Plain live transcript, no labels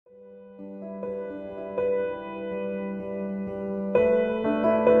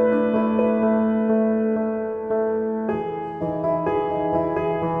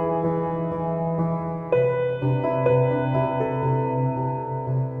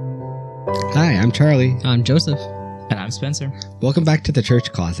Hi, I'm Charlie. I'm Joseph. And I'm Spencer. Welcome back to the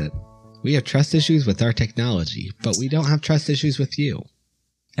Church Closet. We have trust issues with our technology, but we don't have trust issues with you.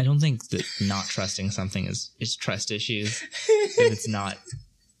 I don't think that not trusting something is trust issues if it's not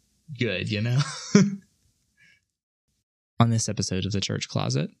good, you know? On this episode of The Church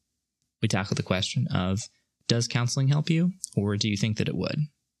Closet, we tackle the question of, does counseling help you, or do you think that it would?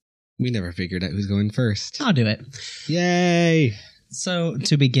 We never figured out who's going first. I'll do it. Yay! So,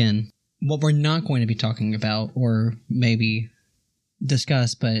 to begin, what we're not going to be talking about, or maybe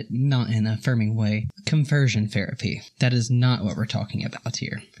discuss, but not in an affirming way, conversion therapy. That is not what we're talking about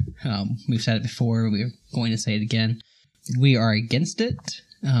here. We've said it before. We're going to say it again. We are against it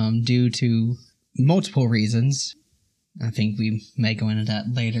due to multiple reasons. I think we may go into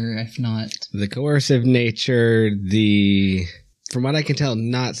that later, if not. The coercive nature, from what I can tell,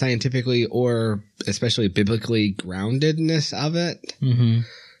 not scientifically or especially biblically groundedness of it. Mm-hmm.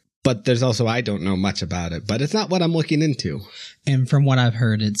 But there's also, I don't know much about it, but it's not what I'm looking into. And from what I've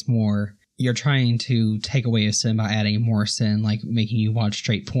heard, it's more, you're trying to take away a sin by adding more sin, like making you watch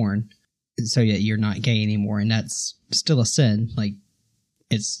straight porn, so that you're not gay anymore. And that's still a sin. Like,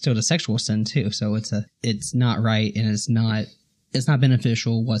 it's still a sexual sin too. So it's not right, and it's not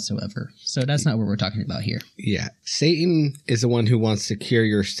beneficial whatsoever. So that's not what we're talking about here. Yeah. Satan is the one who wants to cure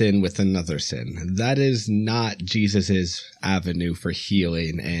your sin with another sin. That is not Jesus's avenue for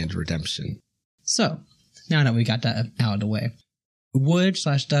healing and redemption. So, now that we got that out of the way,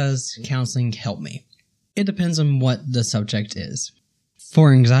 would/does counseling help me? It depends on what the subject is.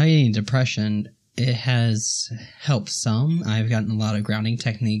 For anxiety and depression, it has helped some. I've gotten a lot of grounding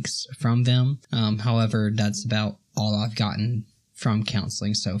techniques from them. However, that's about all I've gotten from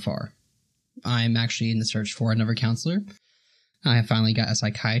counseling so far. I'm actually in the search for another counselor. I have finally got a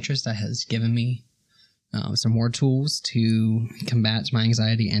psychiatrist that has given me some more tools to combat my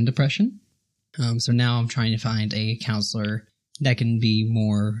anxiety and depression. So now I'm trying to find a counselor that can be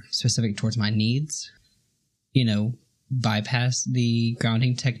more specific towards my needs. You know, bypass the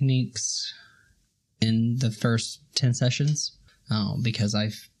grounding techniques in the first 10 sessions because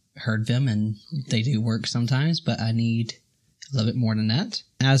I've heard them and they do work sometimes, but I need a little bit more than that.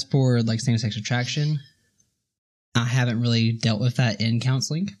 As for like same-sex attraction, I haven't really dealt with that in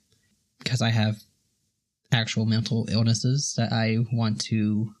counseling because I have actual mental illnesses that I want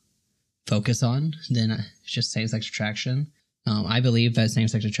to focus on than just same-sex attraction. I believe that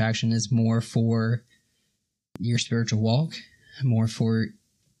same-sex attraction is more for your spiritual walk, more for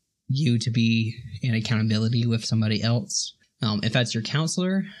you to be in accountability with somebody else. If that's your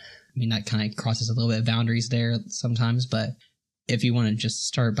counselor, I mean, that kind of crosses a little bit of boundaries there sometimes, but if you want to just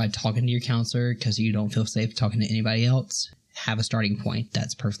start by talking to your counselor because you don't feel safe talking to anybody else, have a starting point.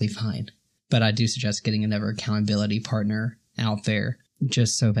 That's perfectly fine. But I do suggest getting another accountability partner out there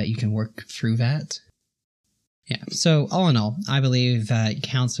just so that you can work through that. Yeah, so all in all, I believe that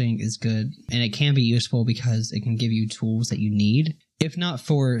counseling is good, and it can be useful because it can give you tools that you need, if not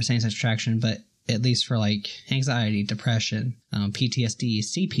for same-sex attraction, but at least for like anxiety, depression, PTSD,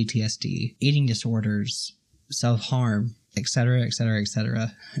 CPTSD, eating disorders, self-harm, etc., etc.,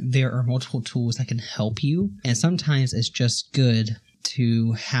 etc. There are multiple tools that can help you, and sometimes it's just good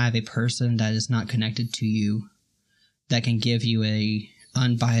to have a person that is not connected to you that can give you a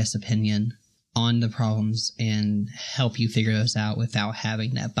unbiased opinion on the problems and help you figure those out without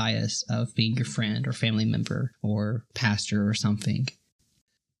having that bias of being your friend or family member or pastor or something.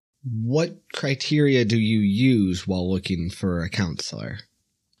 What criteria do you use while looking for a counselor?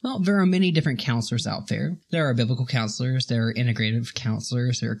 Well, there are many different counselors out there. There are biblical counselors, there are integrative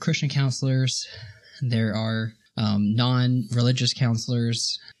counselors, there are Christian counselors, there are non-religious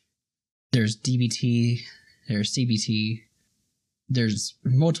counselors, there's DBT, there's CBT. There's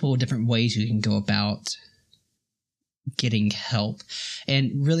multiple different ways you can go about getting help.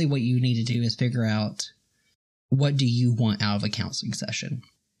 And really what you need to do is figure out, what do you want out of a counseling session?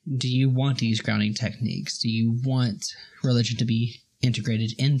 Do you want these grounding techniques? Do you want religion to be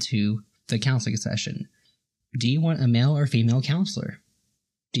integrated into the counseling session? Do you want a male or female counselor?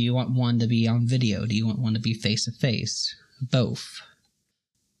 Do you want one to be on video? Do you want one to be face-to-face? Both.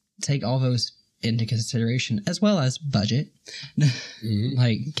 Take all those into consideration, as well as budget. Mm-hmm.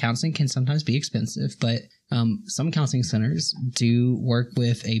 Like, counseling can sometimes be expensive, but some counseling centers do work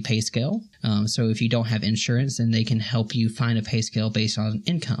with a pay scale. So if you don't have insurance, then they can help you find a pay scale based on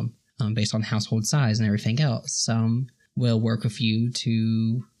income, based on household size and everything else. Some will work with you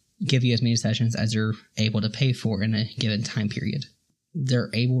to give you as many sessions as you're able to pay for in a given time period.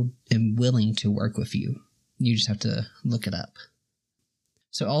 They're able and willing to work with you. You just have to look it up.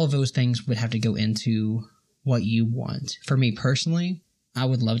 So all of those things would have to go into what you want. For me personally, I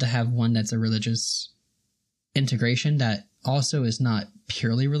would love to have one that's a religious integration that also is not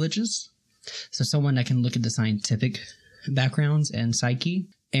purely religious. So someone that can look at the scientific backgrounds and psyche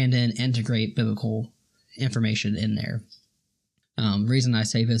and then integrate biblical information in there. Reason I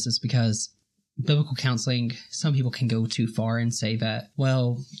say this is because biblical counseling, some people can go too far and say that,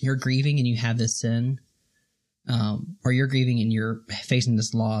 well, you're grieving and you have this sin, or you're grieving and you're facing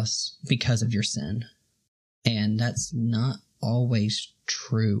this loss because of your sin. And that's not always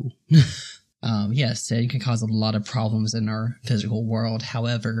true. Yes, sin can cause a lot of problems in our physical world.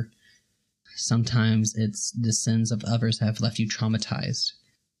 However, sometimes it's the sins of others that have left you traumatized.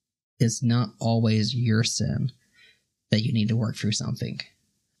 It's not always your sin that you need to work through something.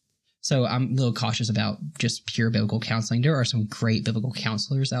 So I'm a little cautious about just pure biblical counseling. There are some great biblical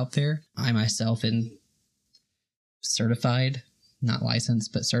counselors out there. I myself am certified, not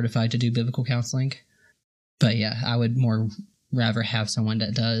licensed, but certified to do biblical counseling. But yeah, I would more rather have someone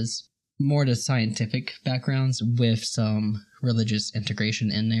that does more the scientific backgrounds with some religious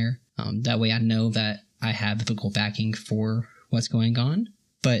integration in there. That way I know that I have biblical backing for what's going on.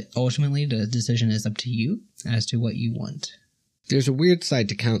 But ultimately, the decision is up to you as to what you want. There's a weird side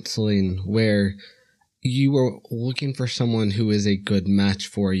to counseling where you are looking for someone who is a good match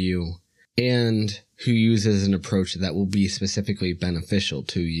for you and who uses an approach that will be specifically beneficial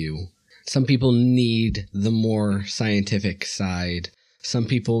to you. Some people need the more scientific side. Some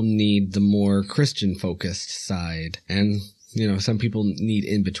people need the more Christian-focused side. And, some people need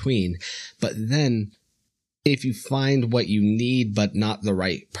in between. But then, if you find what you need but not the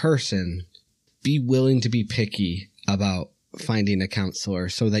right person, be willing to be picky about finding a counselor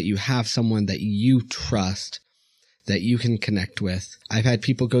so that you have someone that you trust, that you can connect with. I've had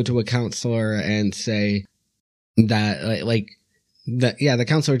people go to a counselor and say that, the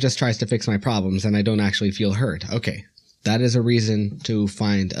counselor just tries to fix my problems and I don't actually feel heard. Okay, that is a reason to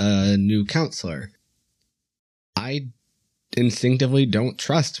find a new counselor. I instinctively don't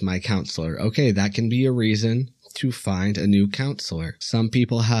trust my counselor. Okay, that can be a reason to find a new counselor. Some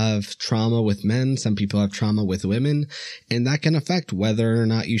people have trauma with men, some people have trauma with women, and that can affect whether or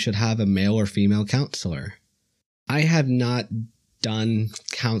not you should have a male or female counselor. I have not done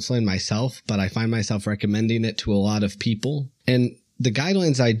counseling myself, but I find myself recommending it to a lot of people. And the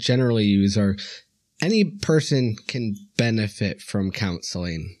guidelines I generally use are any person can benefit from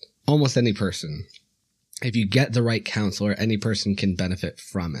counseling. Almost any person. If you get the right counselor, any person can benefit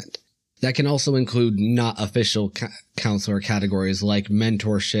from it. That can also include not official counselor categories like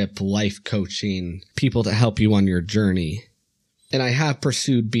mentorship, life coaching, people to help you on your journey. And I have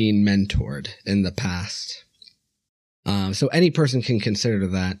pursued being mentored in the past. So any person can consider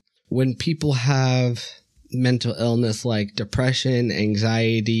that. When people have mental illness like depression,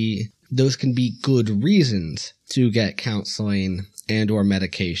 anxiety, those can be good reasons to get counseling and or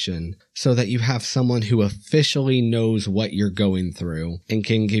medication so that you have someone who officially knows what you're going through and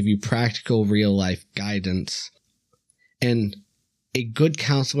can give you practical real life guidance. And a good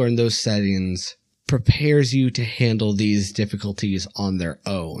counselor in those settings prepares you to handle these difficulties on their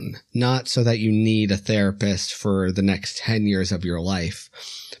own, not so that you need a therapist for the next 10 years of your life,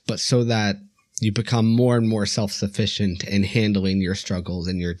 but so that you become more and more self-sufficient in handling your struggles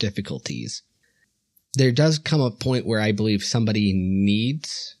and your difficulties. There does come a point where I believe somebody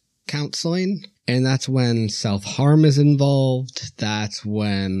needs counseling, and that's when self-harm is involved. That's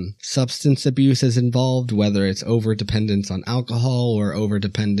when substance abuse is involved, whether it's overdependence on alcohol or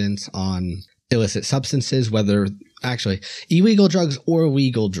overdependence on illicit substances, whether actually illegal drugs or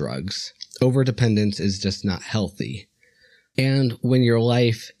legal drugs. Overdependence is just not healthy. And when your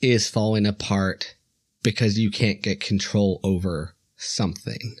life is falling apart because you can't get control over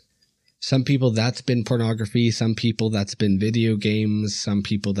something. Some people that's been pornography, some people that's been video games, some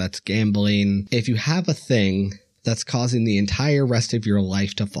people that's gambling. If you have a thing that's causing the entire rest of your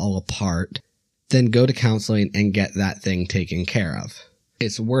life to fall apart, then go to counseling and get that thing taken care of.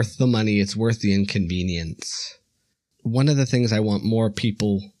 It's worth the money, it's worth the inconvenience. One of the things I want more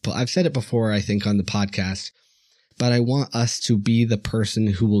people, but I've said it before, I think, on the podcast, but I want us to be the person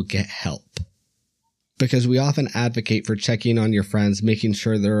who will get help. Because we often advocate for checking on your friends, making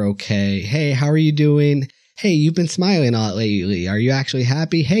sure they're okay. Hey, how are you doing? Hey, you've been smiling a lot lately. Are you actually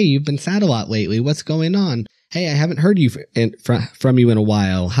happy? Hey, you've been sad a lot lately. What's going on? Hey, I haven't heard from you in a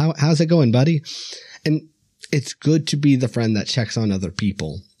while. How's it going, buddy? And it's good to be the friend that checks on other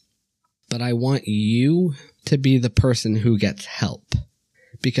people. But I want you to be the person who gets help.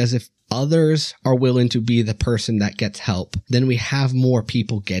 Because if others are willing to be the person that gets help, then we have more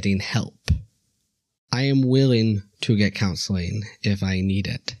people getting help. I am willing to get counseling if I need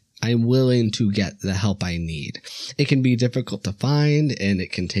it. I'm willing to get the help I need. It can be difficult to find and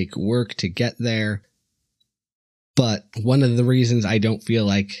it can take work to get there. But one of the reasons I don't feel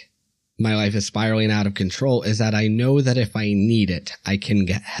like my life is spiraling out of control is that I know that if I need it, I can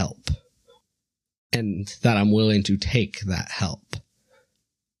get help. And that I'm willing to take that help.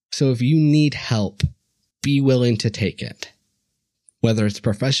 So if you need help, be willing to take it. Whether it's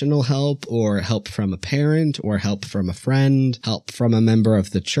professional help or help from a parent or help from a friend, help from a member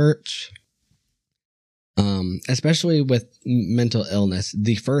of the church. Especially with mental illness,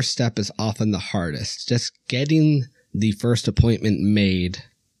 the first step is often the hardest. Just getting the first appointment made.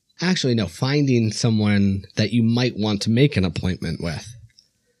 Actually, no, finding someone that you might want to make an appointment with.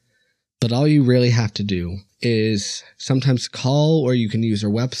 But all you really have to do is sometimes call, or you can use our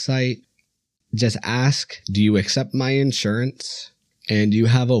website. Just ask, do you accept my insurance? And you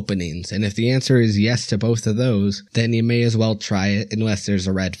have openings. And if the answer is yes to both of those, then you may as well try it unless there's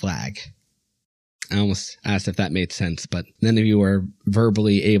a red flag. I almost asked if that made sense, but none of you are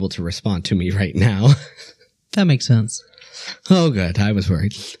verbally able to respond to me right now. That makes sense. Oh, good. I was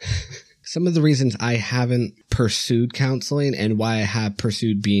worried. Some of the reasons I haven't pursued counseling and why I have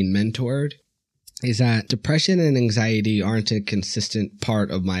pursued being mentored is that depression and anxiety aren't a consistent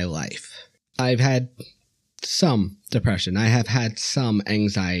part of my life. I've had some depression. I have had some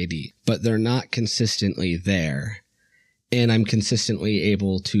anxiety, but they're not consistently there. And I'm consistently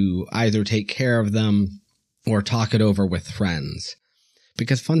able to either take care of them or talk it over with friends.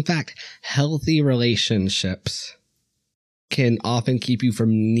 Because fun fact, healthy relationships can often keep you from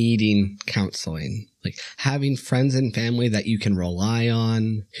needing counseling. Like having friends and family that you can rely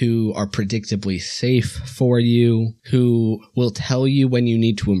on, who are predictably safe for you, who will tell you when you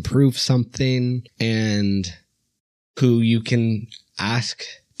need to improve something, and who you can ask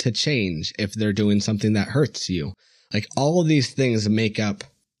to change if they're doing something that hurts you. Like all of these things make up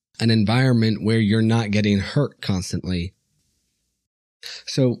an environment where you're not getting hurt constantly.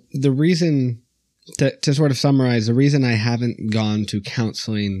 So the reason, to sort of summarize, the reason I haven't gone to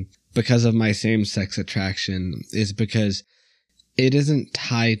counseling because of my same-sex attraction is because it isn't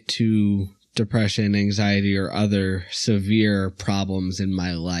tied to depression, anxiety, or other severe problems in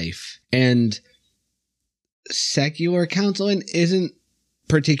my life. And secular counseling isn't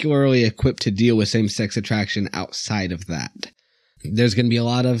particularly equipped to deal with same-sex attraction outside of that. There's going to be a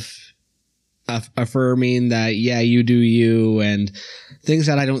lot of affirming that, yeah, you do you, and things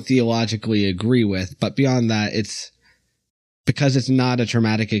that I don't theologically agree with. But beyond that, it's because it's not a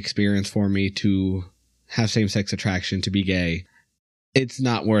traumatic experience for me to have same-sex attraction, to be gay. It's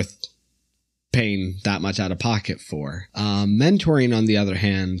not worth paying that much out of pocket for. Mentoring, on the other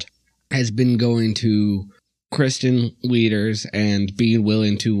hand, has been going to Christian leaders and being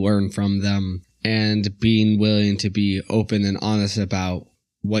willing to learn from them and being willing to be open and honest about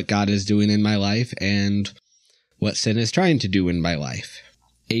what God is doing in my life and what sin is trying to do in my life.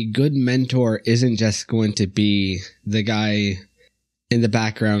 A good mentor isn't just going to be the guy in the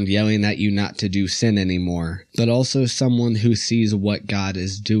background yelling at you not to do sin anymore, but also someone who sees what God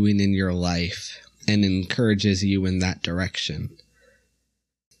is doing in your life and encourages you in that direction.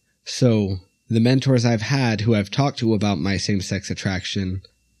 So, the mentors I've had who I've talked to about my same-sex attraction,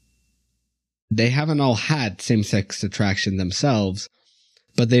 they haven't all had same-sex attraction themselves,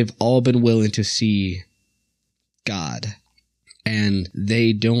 but they've all been willing to see God. And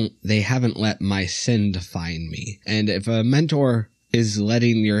they haven't let my sin define me. And if a mentor is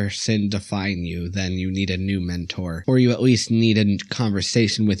letting your sin define you, then you need a new mentor. Or you at least need a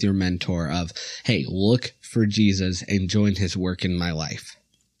conversation with your mentor of, hey, look for Jesus and join his work in my life.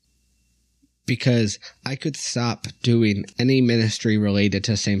 Because I could stop doing any ministry related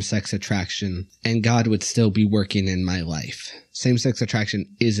to same-sex attraction and God would still be working in my life. Same-sex attraction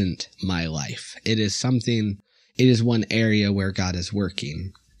isn't my life. It is one area where God is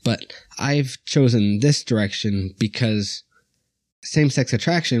working. But I've chosen this direction because same-sex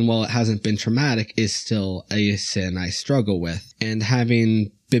attraction, while it hasn't been traumatic, is still a sin I struggle with. And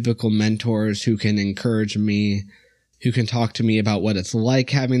having biblical mentors who can encourage me, who can talk to me about what it's like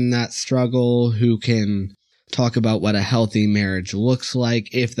having that struggle, who can talk about what a healthy marriage looks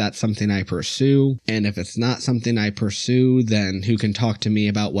like if that's something I pursue. And if it's not something I pursue, then who can talk to me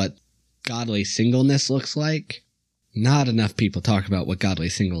about what godly singleness looks like. Not enough people talk about what godly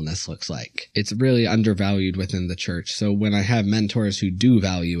singleness looks like. It's really undervalued within the church. So when I have mentors who do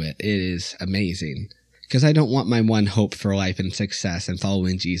value it, it is amazing. Because I don't want my one hope for life and success and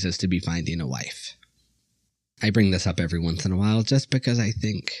following Jesus to be finding a wife. I bring this up every once in a while just because I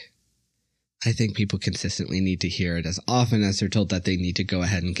think people consistently need to hear it as often as they're told that they need to go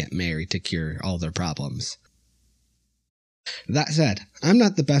ahead and get married to cure all their problems. That said, I'm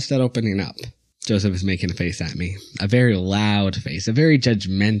not the best at opening up. Joseph is making a face at me. A very loud face. A very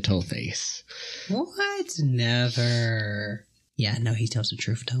judgmental face. What? Never. Yeah, no, he tells the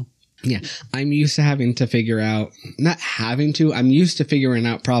truth, though. Yeah, I'm used to having to figure out... Not having to. I'm used to figuring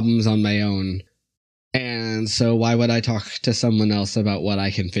out problems on my own. And so why would I talk to someone else about what I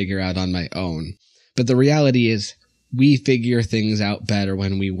can figure out on my own? But the reality is, we figure things out better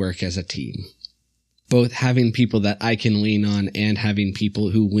when we work as a team. Both having people that I can lean on and having people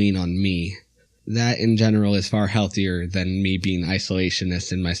who lean on me. That, in general, is far healthier than me being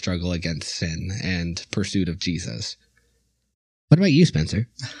isolationist in my struggle against sin and pursuit of Jesus. What about you, Spencer?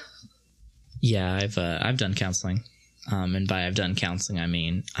 Yeah, I've done counseling, and by I've done counseling, I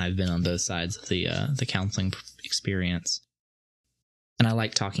mean I've been on both sides of the counseling experience, and I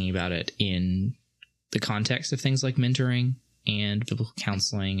like talking about it in the context of things like mentoring and biblical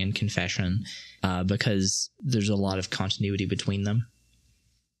counseling and confession, because there's a lot of continuity between them.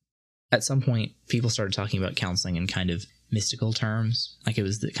 At some point, people started talking about counseling in kind of mystical terms, like it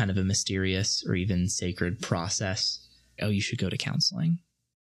was kind of a mysterious or even sacred process. Oh, you should go to counseling.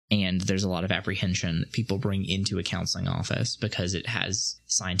 And there's a lot of apprehension that people bring into a counseling office because it has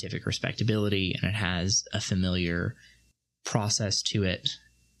scientific respectability and it has a familiar process to it.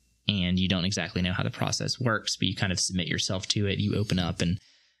 And you don't exactly know how the process works, but you kind of submit yourself to it. You open up and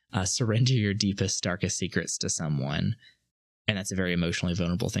surrender your deepest, darkest secrets to someone. And that's a very emotionally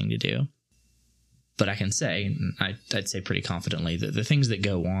vulnerable thing to do. But I can say, I'd say pretty confidently, that the things that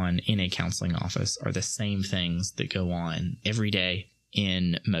go on in a counseling office are the same things that go on every day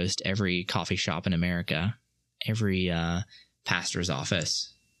in most every coffee shop in America, every pastor's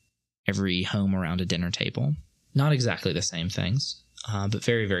office, every home around a dinner table. Not exactly the same things, but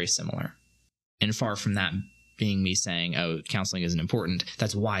very, very similar. And far from that being me saying, oh, counseling isn't important,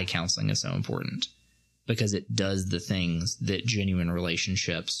 that's why counseling is so important. Because it does the things that genuine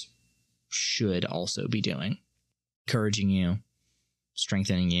relationships should also be doing. Encouraging you,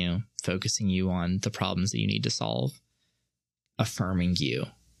 strengthening you, focusing you on the problems that you need to solve, affirming you,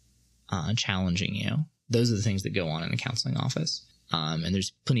 challenging you. Those are the things that go on in a counseling office. And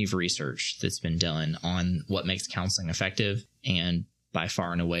there's plenty of research that's been done on what makes counseling effective. And by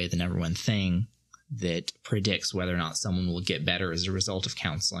far and away, the number one thing that predicts whether or not someone will get better as a result of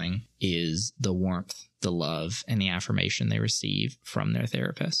counseling is the warmth, the love, and the affirmation they receive from their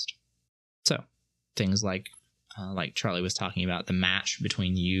therapist. So things like Charlie was talking about, the match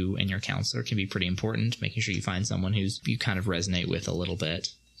between you and your counselor can be pretty important, making sure you find someone who's you kind of resonate with a little bit.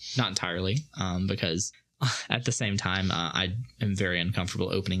 Not entirely, because at the same time, I am very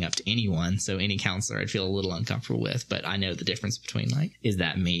uncomfortable opening up to anyone. So any counselor I'd feel a little uncomfortable with, but I know the difference between, like, is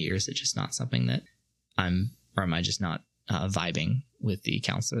that me or is it just not something that am I just not vibing with the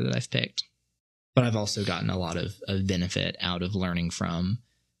counselor that I've picked? But I've also gotten a lot of benefit out of learning from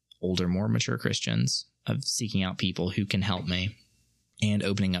older, more mature Christians, of seeking out people who can help me and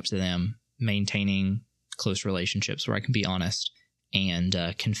opening up to them, maintaining close relationships where I can be honest and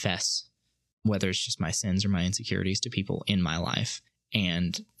confess, whether it's just my sins or my insecurities, to people in my life.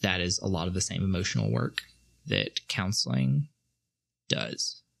 And that is a lot of the same emotional work that counseling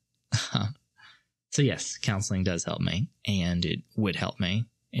does. So yes, counseling does help me, and it would help me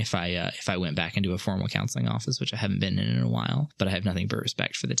if I went back into a formal counseling office, which I haven't been in a while, but I have nothing but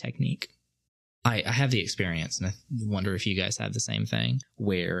respect for the technique. I have the experience, and I wonder if you guys have the same thing,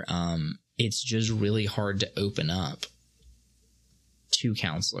 where it's just really hard to open up to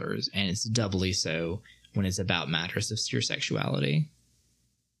counselors, and it's doubly so when it's about matters of your sexuality.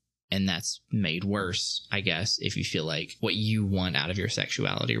 And that's made worse, I guess, if you feel like what you want out of your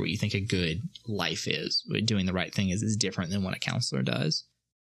sexuality or what you think a good life is, doing the right thing is different than what a counselor does.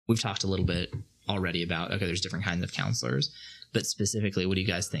 We've talked a little bit already about, okay, there's different kinds of counselors, but specifically, what do you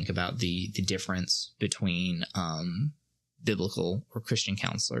guys think about the difference between biblical or Christian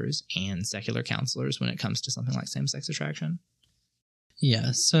counselors and secular counselors when it comes to something like same-sex attraction?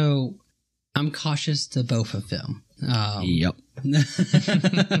 Yeah, so I'm cautious to both of them. Yep.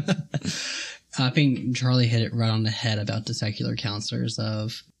 I think Charlie hit it right on the head about the secular counselors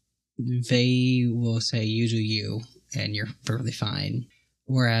of they will say you do you and you're perfectly fine.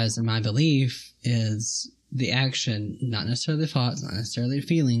 Whereas in my belief is the action, not necessarily the thoughts, not necessarily the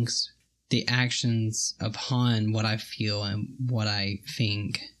feelings, the actions upon what I feel and what I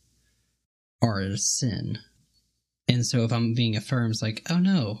think are a sin. And so if I'm being affirmed, it's like, oh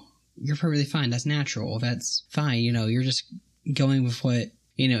no, you're perfectly fine. That's natural. That's fine. You know, you're just going with what,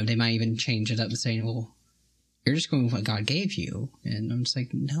 you know, they might even change it up and say, well, you're just going with what God gave you. And I'm just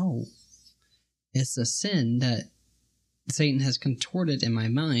like, no, it's a sin that Satan has contorted in my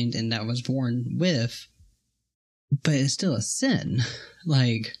mind and that I was born with. but it's still a sin.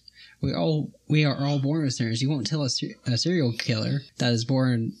 Like, we are all born with sinners. You won't tell a serial killer that is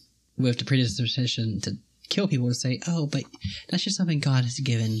born with the predisposition to kill people to say, oh, but that's just something God has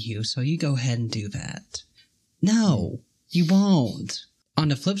given you, so you go ahead and do that. No, you won't. On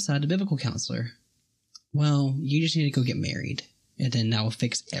the flip side, the biblical counselor, well, you just need to go get married, and then that will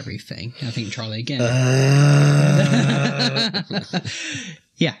fix everything. I think Charlie again.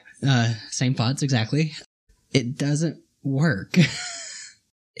 Yeah, same thoughts, exactly. It doesn't work.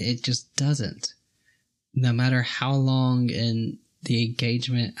 It just doesn't. No matter how long in the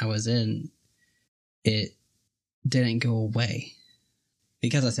engagement I was in, it didn't go away.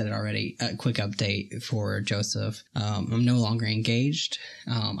 Because I said it already, a quick update for Joseph. I'm no longer engaged.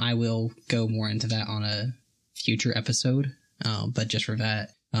 I will go more into that on a future episode. But just for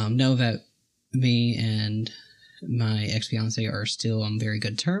that, know that me and my ex-fiance are still on very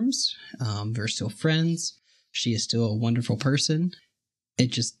good terms. We're still friends. She is still a wonderful person.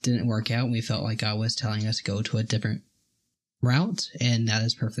 It just didn't work out. We felt like God was telling us to go to a different route, and that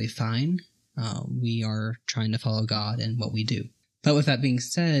is perfectly fine. We are trying to follow God in what we do. But with that being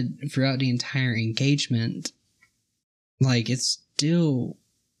said, throughout the entire engagement, like, it's still,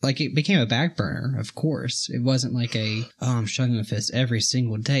 like, it became a back burner, of course. It wasn't like I'm struggling with this every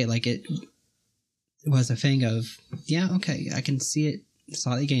single day. Like, it was a thing of, yeah, okay, I can see it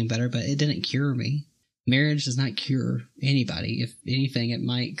slightly getting better, but it didn't cure me. Marriage does not cure anybody. If anything, it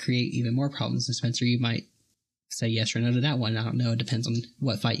might create even more problems. And Spencer, you might say yes or no to that one. I don't know. It depends on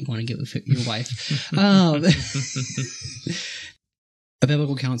what fight you want to get with your wife. A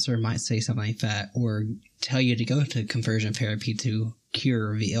biblical counselor might say something like that, or tell you to go to conversion therapy to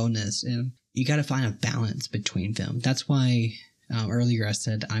cure the illness. And you got to find a balance between them. That's why earlier I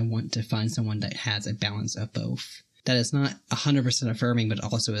said I want to find someone that has a balance of both. That is not 100% affirming, but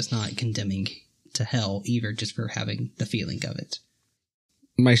also is not condemning to hell either, just for having the feeling of it.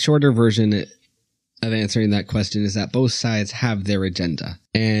 My shorter version of answering that question is that both sides have their agenda.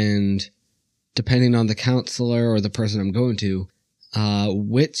 And depending on the counselor or the person I'm going to,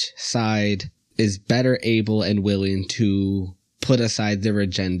 which side is better able and willing to put aside their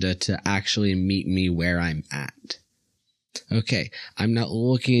agenda to actually meet me where I'm at. Okay, I'm not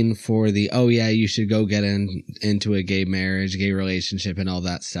looking for the, oh yeah, you should go get into a gay marriage, gay relationship, and all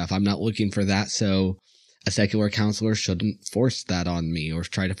that stuff. I'm not looking for that, so a secular counselor shouldn't force that on me or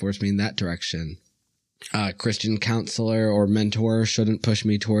try to force me in that direction. A Christian counselor or mentor shouldn't push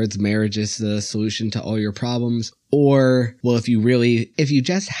me towards marriage is the solution to all your problems. Or, well, if you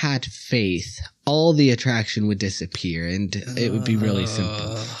just had faith, all the attraction would disappear and it would be really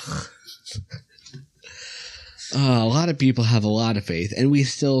simple. A lot of people have a lot of faith, and we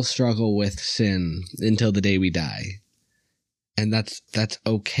still struggle with sin until the day we die. And that's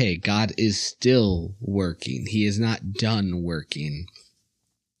okay. God is still working. He is not done working.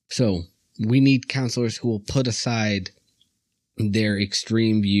 So we need counselors who will put aside their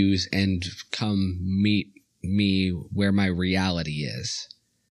extreme views and come meet me where my reality is.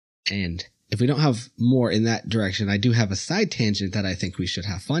 And if we don't have more in that direction, I do have a side tangent that I think we should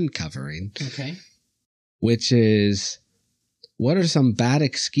have fun covering. Okay. Which is, what are some bad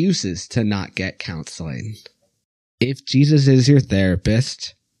excuses to not get counseling? If Jesus is your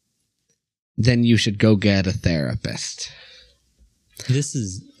therapist, then you should go get a therapist. This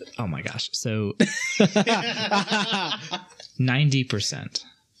is, oh my gosh. So 90%, I'm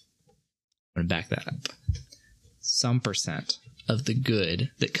going to back that up. Some percent of the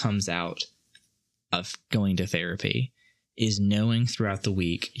good that comes out of going to therapy is knowing throughout the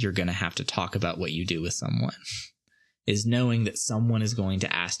week you're going to have to talk about what you do with someone. Is knowing that someone is going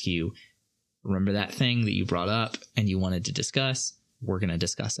to ask you, remember that thing that you brought up and you wanted to discuss? We're going to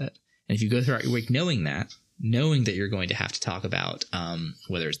discuss it. And if you go throughout your week knowing that you're going to have to talk about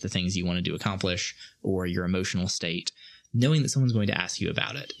whether it's the things you wanted to accomplish or your emotional state, knowing that someone's going to ask you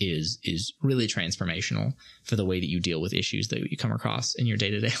about it is really transformational for the way that you deal with issues that you come across in your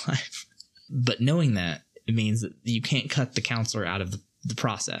day-to-day life. But knowing that, it means that you can't cut the counselor out of the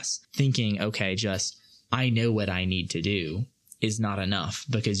process. Thinking, okay, just I know what I need to do is not enough,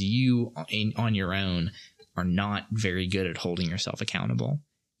 because you on your own are not very good at holding yourself accountable.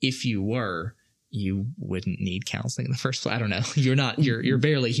 If you were, you wouldn't need counseling in the first place. I don't know. You're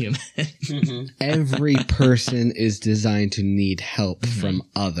barely human. Mm-hmm. Every person is designed to need help from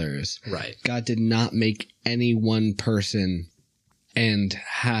others. Right. God did not make any one person. And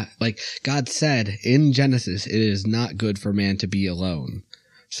like God said in Genesis, it is not good for man to be alone.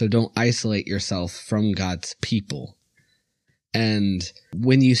 So don't isolate yourself from God's people. And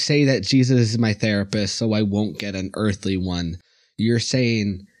when you say that Jesus is my therapist, so I won't get an earthly one, you're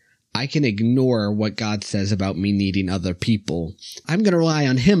saying I can ignore what God says about me needing other people. I'm going to rely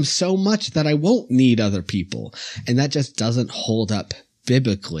on him so much that I won't need other people. And that just doesn't hold up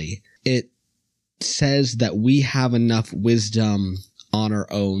biblically. It says that we have enough wisdom on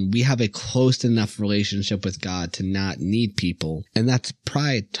our own. We have a close enough relationship with God to not need people. And that's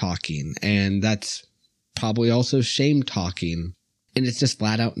pride talking. And that's probably also shame talking. And it's just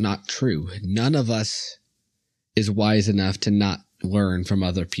flat out not true. None of us is wise enough to not learn from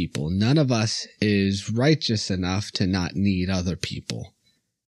other people. None of us is righteous enough to not need other people.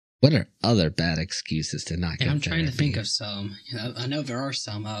 What are other bad excuses to not get I'm trying to therapy? think of some. I know there are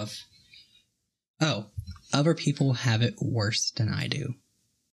some of, other people have it worse than I do.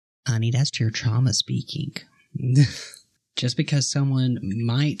 Honey, that's your trauma speaking. Just because someone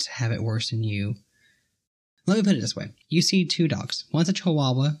might have it worse than you. Let me put it this way. You see two dogs. One's a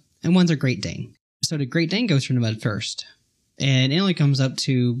Chihuahua and one's a Great Dane. So the Great Dane goes through the mud first. And it only comes up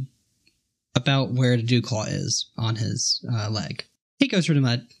to about where the dew claw is on his leg. He goes through the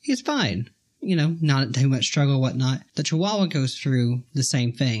mud. He's fine. Not too much struggle, whatnot. The Chihuahua goes through the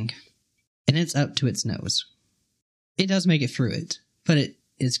same thing. And it's up to its nose. It does make it through it, but it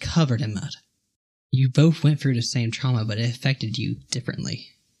is covered in mud. You both went through the same trauma, but it affected you differently.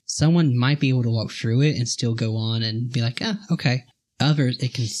 Someone might be able to walk through it and still go on and be like, okay. Others,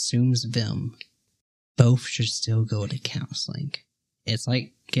 it consumes them. Both should still go to counseling. It's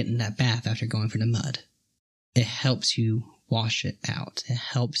like getting that bath after going through the mud. It helps you wash it out. It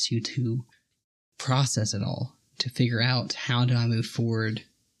helps you to process it all, to figure out how do I move forward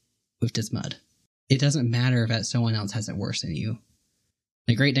with this mud. It doesn't matter if someone else has it worse than you.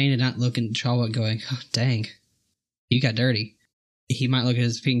 The Great Dane did not look at Chihuahua going, oh, dang, you got dirty. He might look at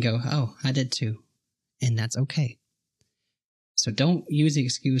his feet and go, oh, I did too. And that's okay. So don't use the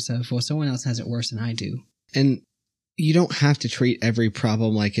excuse of, well, someone else has it worse than I do. And you don't have to treat every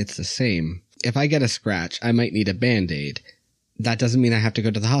problem like it's the same. If I get a scratch, I might need a Band-Aid. That doesn't mean I have to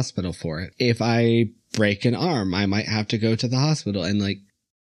go to the hospital for it. If I break an arm, I might have to go to the hospital. And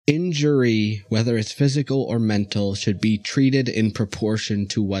injury, whether it's physical or mental, should be treated in proportion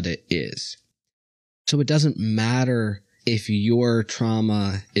to what it is. So it doesn't matter if your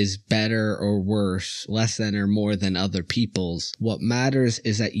trauma is better or worse, less than or more than other people's. What matters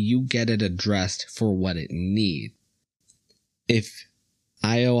is that you get it addressed for what it needs. If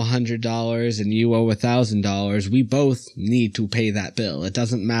I owe $100 and you owe $1,000, we both need to pay that bill. It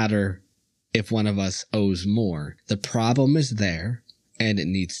doesn't matter if one of us owes more. The problem is there, and it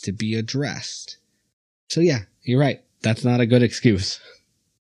needs to be addressed. So yeah, you're right. That's not a good excuse.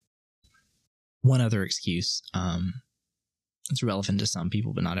 One other excuse, it's relevant to some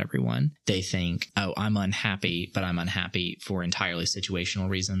people, but not everyone. They think, oh, I'm unhappy, but I'm unhappy for entirely situational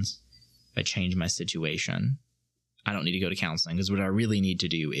reasons. If I change my situation, I don't need to go to counseling, because what I really need to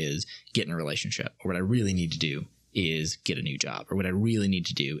do is get in a relationship, or what I really need to do is get a new job, or what I really need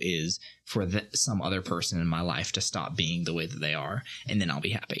to do is for some other person in my life to stop being the way that they are, and then I'll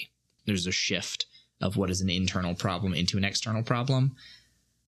be happy. There's a shift of what is an internal problem into an external problem.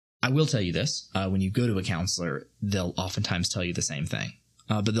 I will tell you this, when you go to a counselor, they'll oftentimes tell you the same thing,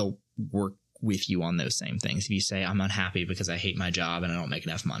 but they'll work with you on those same things. If you say, I'm unhappy because I hate my job and I don't make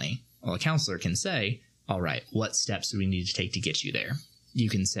enough money, well, a counselor can say, all right, what steps do we need to take to get you there? You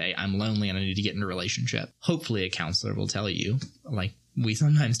can say, I'm lonely and I need to get in a relationship. Hopefully a counselor will tell you, like we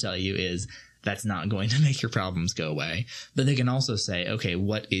sometimes tell you, is that's not going to make your problems go away. But they can also say, okay,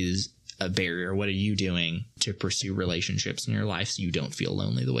 what is a barrier? What are you doing to pursue relationships in your life so you don't feel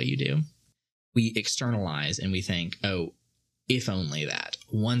lonely the way you do? We externalize and we think, oh, if only that.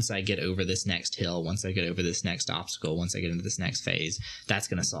 Once I get over this next hill, once I get over this next obstacle, once I get into this next phase, that's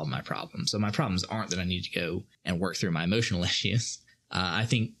going to solve my problem. So my problems aren't that I need to go and work through my emotional issues. I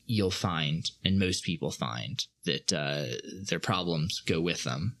think you'll find, and most people find, that their problems go with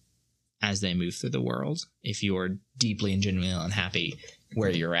them as they move through the world. If you're deeply and genuinely unhappy where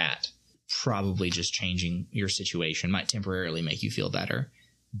you're at, probably just changing your situation might temporarily make you feel better.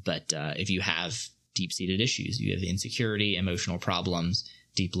 But if you have deep-seated issues, you have insecurity, emotional problems,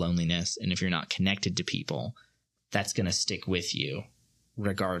 deep loneliness, and if you're not connected to people, that's going to stick with you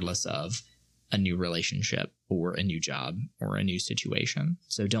regardless of a new relationship or a new job or a new situation.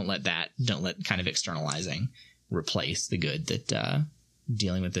 So don't let kind of externalizing replace the good that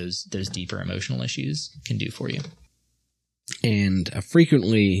dealing with those deeper emotional issues can do for you. And a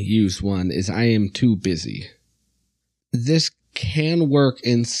frequently used one is, I am too busy. This can work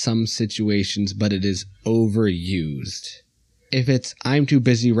in some situations, but it is overused. If it's, I'm too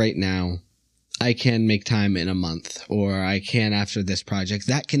busy right now, I can make time in a month, or I can after this project.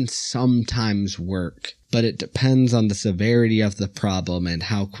 That can sometimes work, but it depends on the severity of the problem and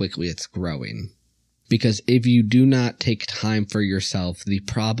how quickly it's growing. Because if you do not take time for yourself, the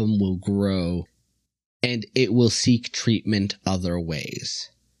problem will grow and it will seek treatment other ways.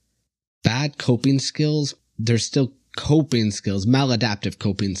 Bad coping skills, they're still coping skills, maladaptive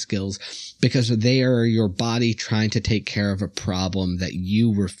coping skills, because they are your body trying to take care of a problem that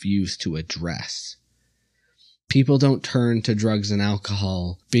you refuse to address. People don't turn to drugs and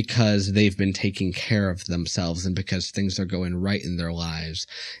alcohol because they've been taking care of themselves and because things are going right in their lives.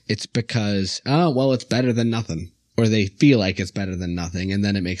 It's because, oh, well, it's better than nothing. Or they feel like it's better than nothing, and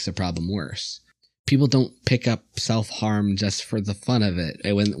then it makes the problem worse. People don't pick up self-harm just for the fun of it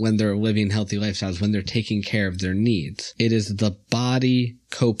when they're living healthy lifestyles, when they're taking care of their needs. It is the body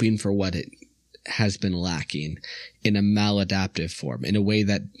coping for what it has been lacking in a maladaptive form, in a way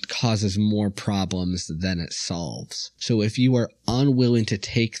that causes more problems than it solves. So if you are unwilling to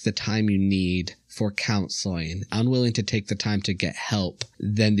take the time you need for counseling, unwilling to take the time to get help,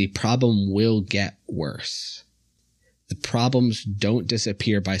 then the problem will get worse. The problems don't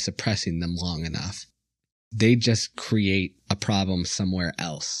disappear by suppressing them long enough. They just create a problem somewhere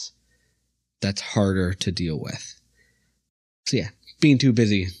else that's harder to deal with. So yeah, being too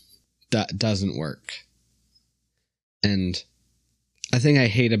busy, that doesn't work. And a thing I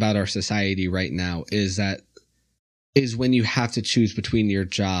hate about our society right now is when you have to choose between your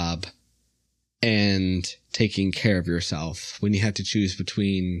job and taking care of yourself, when you have to choose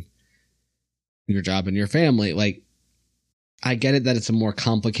between your job and your family. Like, I get it that it's more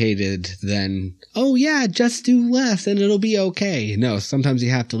complicated than, oh yeah, just do less and it'll be okay. No, sometimes you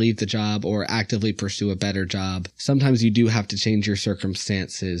have to leave the job or actively pursue a better job. Sometimes you do have to change your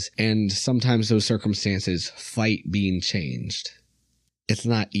circumstances, and sometimes those circumstances fight being changed. It's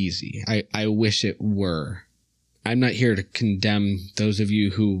not easy. I wish it were. I'm not here to condemn those of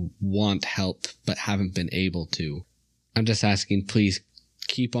you who want help but haven't been able to. I'm just asking, please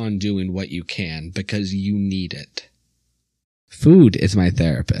keep on doing what you can because you need it. Food is my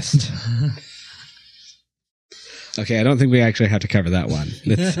therapist. Okay, I don't think we actually have to cover that one.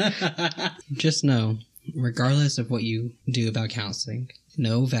 Just know, regardless of what you do about counseling,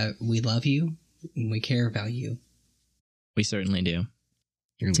 know that we love you and we care about you. We certainly do.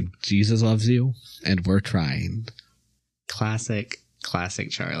 Jesus loves you, and we're trying. Classic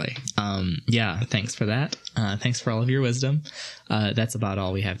Charlie. Yeah, thanks for that. Thanks for all of your wisdom. That's about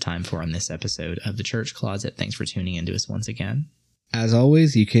all we have time for on this episode of The Church Closet. Thanks for tuning in to us once again. As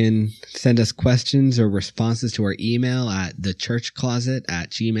always, you can send us questions or responses to our email at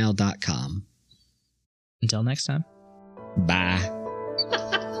thechurchcloset@gmail.com. Until next time.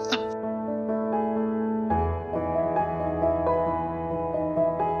 Bye.